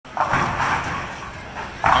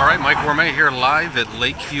All right, Mike Gourmet here live at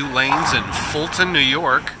Lakeview Lanes in Fulton, New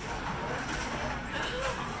York.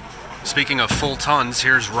 Speaking of full tons,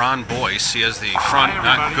 here's Ron Boyce. He has the front,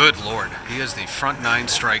 good Lord, he has the front 9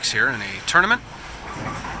 strikes here in a tournament.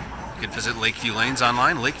 You can visit Lakeview Lanes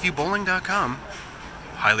online, lakeviewbowling.com.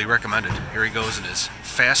 Highly recommended. Here he goes in his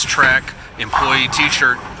fast track employee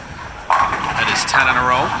t-shirt at his 10 in a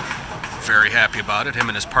row. Very happy about it. Him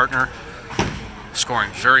and his partner scoring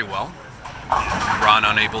very well. Ron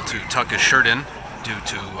unable to tuck his shirt in due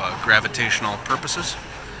to gravitational purposes,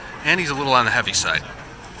 and he's a little on the heavy side.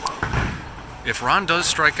 If Ron does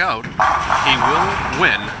strike out, he will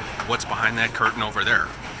win what's behind that curtain over there.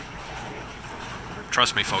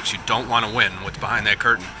 Trust me, folks, you don't want to win what's behind that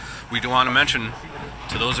curtain. We do want to mention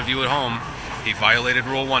to those of you at home, he violated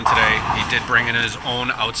Rule 1 today. He did bring in his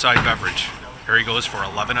own outside beverage. Here he goes for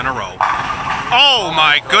 11 in a row. Oh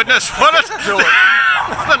my goodness, what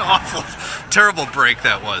an awful, terrible break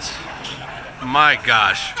that was. My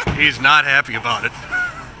gosh, he's not happy about it.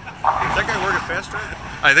 Does that guy work at Fast Track?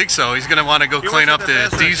 I think so. He's going to want to go clean up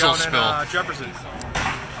the diesel spill. Jefferson.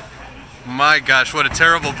 My gosh, what a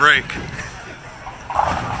terrible break.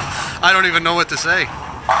 I don't even know what to say.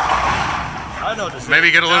 I know what to say.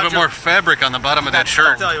 Maybe get a little bit more fabric on the bottom of that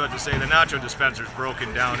shirt. I'll tell you what to say. The nacho dispenser's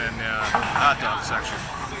broken down in the hot dog section.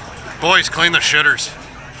 Boys, clean the shitters.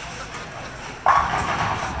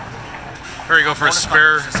 Here you go for a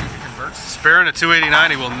spare and a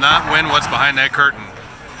 289. He will not win what's behind that curtain.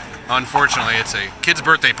 Unfortunately, it's a kid's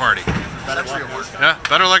birthday party. Better luck. Yeah,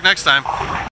 better luck next time.